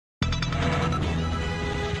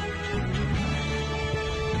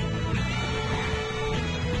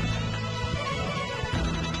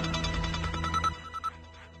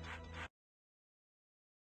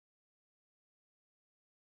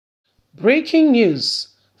Breaking news.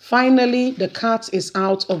 Finally, the cat is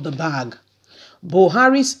out of the bag.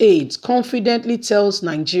 Buhari's aide confidently tells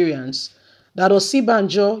Nigerians that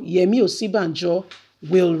Yemi Osinbajo,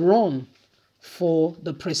 will run for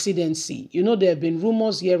the presidency. There have been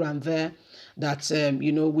rumors here and there that,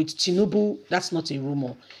 with Tinubu, that's not a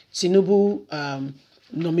rumor. Tinubu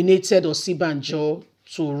nominated Osinbajo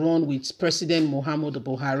to run with President Muhammadu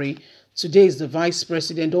Buhari. Today is the vice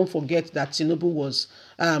president. Don't forget that Osinbajo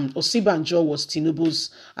was Tinubu's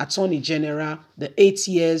attorney general the 8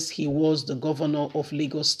 years he was the governor of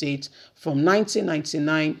Lagos State from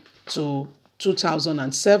 1999 to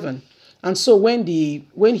 2007. And so when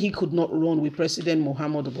he could not run with President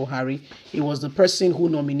Muhammadu Buhari, he was the person who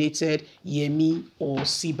nominated Yemi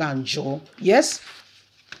Osinbajo. Yes?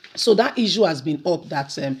 So that issue has been up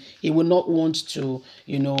that he will not want to,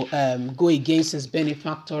 go against his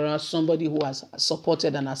benefactor, somebody who has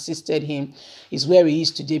supported and assisted him, is where he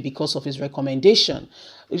is today because of his recommendation.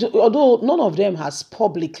 Although none of them has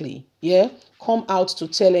publicly, come out to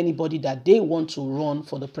tell anybody that they want to run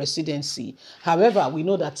for the presidency. However, we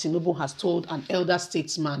know that Tinubu has told an elder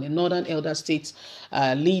statesman, a northern elder state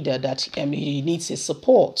leader, that he needs his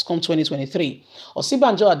support come 2023.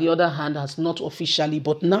 Osinbajo, on the other hand, has not officially,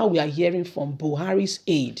 but now we are hearing from Buhari's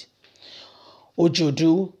aide,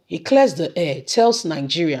 Ojodu. He clears the air, tells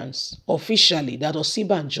Nigerians officially that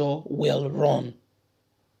Osinbajo will run.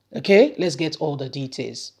 Okay, let's get all the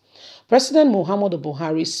details. President Muhammadu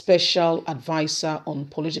Buhari's special advisor on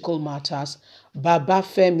political matters,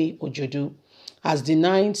 Babafemi Ojodu, has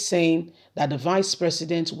denied saying that the vice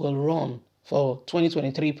president will run for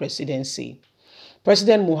 2023 presidency.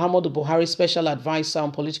 President Muhammadu Buhari's special advisor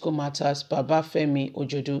on political matters, Babafemi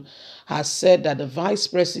Ojodu, has said that the vice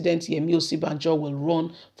president, Yemi Osinbajo, will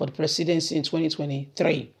run for the presidency in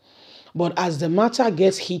 2023. But as the matter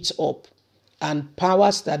gets heated up, and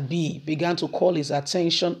powers that be began to call his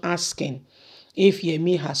attention, asking if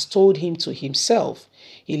Yemi has told him to himself,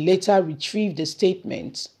 he later retrieved the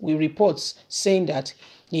statement with reports saying that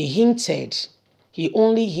he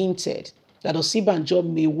only hinted that Osinbajo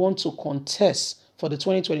may want to contest for the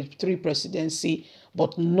 2023 presidency,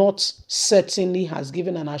 but not certainly has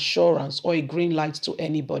given an assurance or a green light to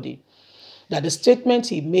anybody. That the statement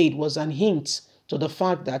he made was an hint to the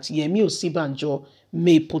fact that Yemi Osinbajo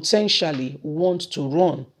may potentially want to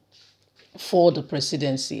run for the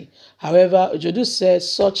presidency. However, Ojodu says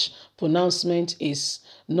such pronouncement is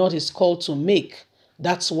not his call to make.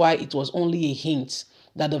 That's why it was only a hint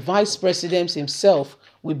that the vice president himself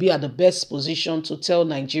will be at the best position to tell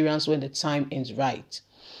Nigerians when the time is right.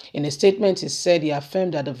 In a statement, he said he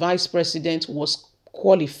affirmed that the vice president was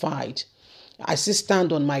qualified. I still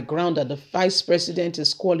stand on my ground that the vice president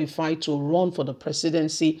is qualified to run for the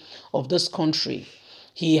presidency of this country.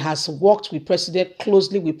 He has worked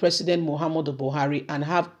closely with President Muhammadu Buhari and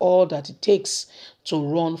have all that it takes to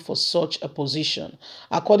run for such a position.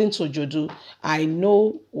 According to Ojodu, I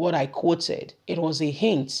know what I quoted. It was a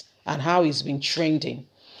hint and how he's been trending.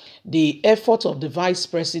 The effort of the vice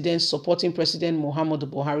president supporting President Muhammadu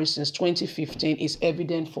Buhari since 2015 is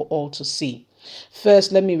evident for all to see.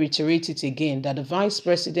 First, let me reiterate it again that the vice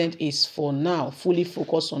president is for now fully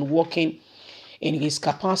focused on working in his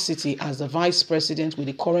capacity as the vice president with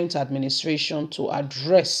the current administration to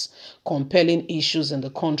address compelling issues in the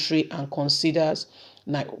country and considerations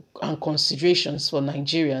for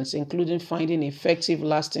Nigerians, including finding effective,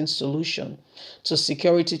 lasting solution to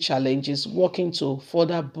security challenges, working to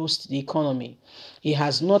further boost the economy. He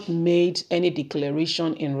has not made any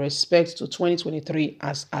declaration in respect to 2023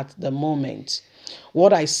 as at the moment.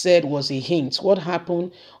 What I said was a hint. What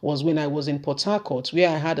happened was when I was in Port Harcourt, where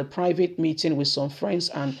I had a private meeting with some friends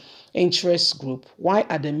and interest group. While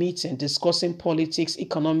at the meeting discussing politics,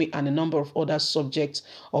 economy, and a number of other subjects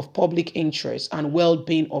of public interest and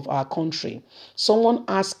well-being of our country, someone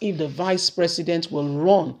asked if the vice president will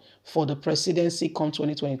run for the presidency come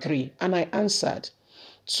 2023, and I answered,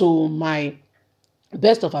 to my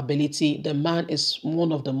best of ability, the man is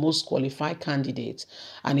one of the most qualified candidates.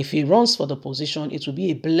 And if he runs for the position, it will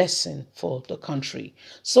be a blessing for the country.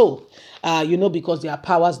 So, because there are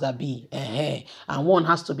powers that be, and one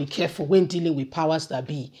has to be careful when dealing with powers that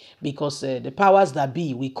be, because the powers that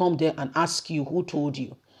be will come there and ask you who told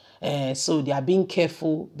you. So they are being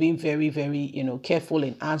careful, being very, very, careful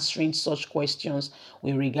in answering such questions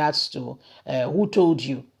with regards to who told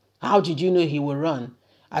you? How did you know he will run?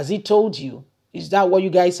 Has he told you? Is that what you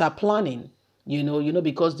guys are planning?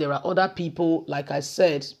 Because there are other people, like I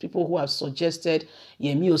said, people who have suggested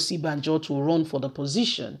Yemi Osinbajo to run for the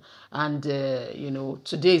position. And,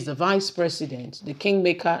 today is the vice president. The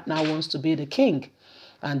kingmaker now wants to be the king.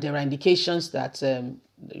 And there are indications that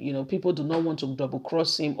people do not want to double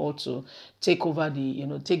cross him or to take over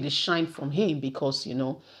take the shine from him, because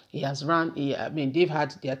he has run. They've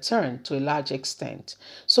had their turn to a large extent.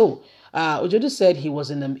 So Ojodu said he was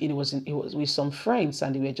he was with some friends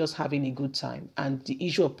and they were just having a good time, and the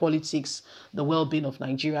issue of politics, the well-being of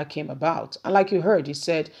Nigeria came about. And like you heard, he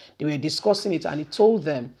said they were discussing it, and he told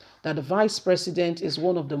them that the vice president is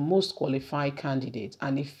one of the most qualified candidates,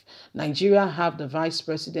 and if Nigeria have the vice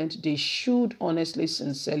president, they should honestly,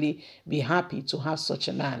 sincerely be happy to have such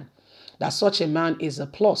a man. That such a man is a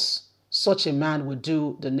plus. Such a man would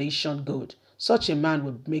do the nation good. Such a man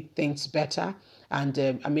would make things better. And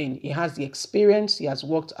he has the experience. He has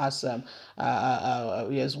worked as he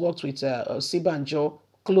has worked with OSINBAJO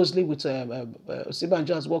closely with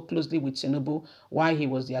OSINBAJO has worked closely with Tinubu while he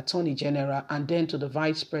was the Attorney General, and then to the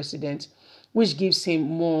Vice President, which gives him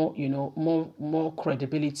more, more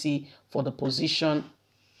credibility for the position,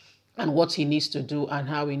 and what he needs to do and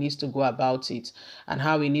how he needs to go about it, and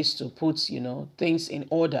how he needs to put things in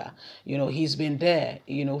order. He's been there.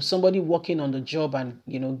 Somebody working on the job and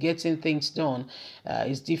getting things done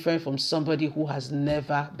is different from somebody who has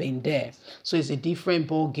never been there. So it's a different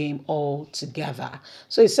ball game altogether.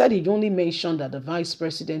 So he said he'd only mentioned that the vice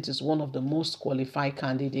president is one of the most qualified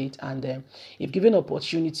candidates, and if given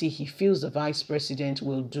opportunity, he feels the vice president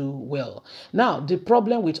will do well. Now, the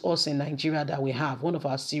problem with us in Nigeria that we have, one of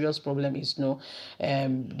our serious problem is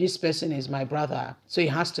this person is my brother, so he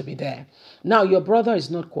has to be there. Now, your brother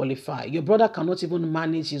is not qualified. Your brother cannot even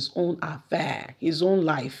manage his own affair, his own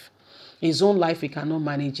life. His own life, he cannot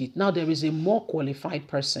manage it. Now, there is a more qualified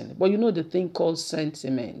person. But the thing called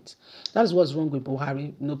sentiment. That's what's wrong with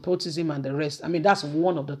Buhari, nepotism and the rest. That's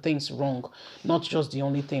one of the things wrong, not just the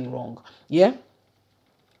only thing wrong. Yeah?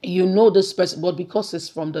 This person, but because it's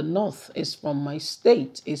from the north, it's from my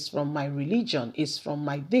state, it's from my religion, it's from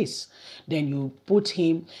my this, then you put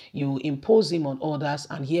him, you impose him on others,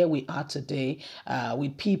 and here we are today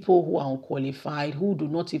with people who are unqualified, who do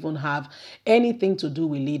not even have anything to do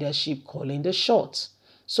with leadership, calling the shots.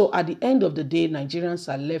 So at the end of the day,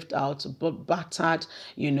 Nigerians are left out, battered,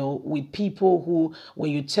 with people who, when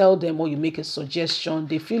you tell them or you make a suggestion,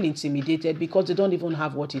 they feel intimidated because they don't even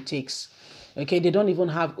have what it takes. Okay, they don't even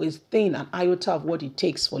have a thing, an iota of what it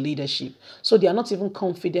takes for leadership. So they are not even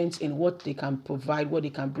confident in what they can provide, what they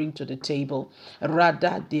can bring to the table.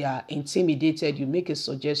 Rather, they are intimidated. You make a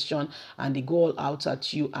suggestion and they go all out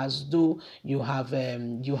at you as though you have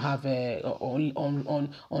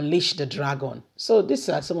unleashed the dragon. So these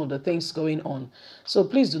are some of the things going on. So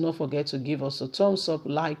please do not forget to give us a thumbs up,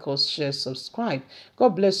 like us, share, subscribe. God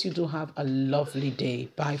bless you. Do have a lovely day.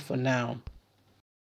 Bye for now.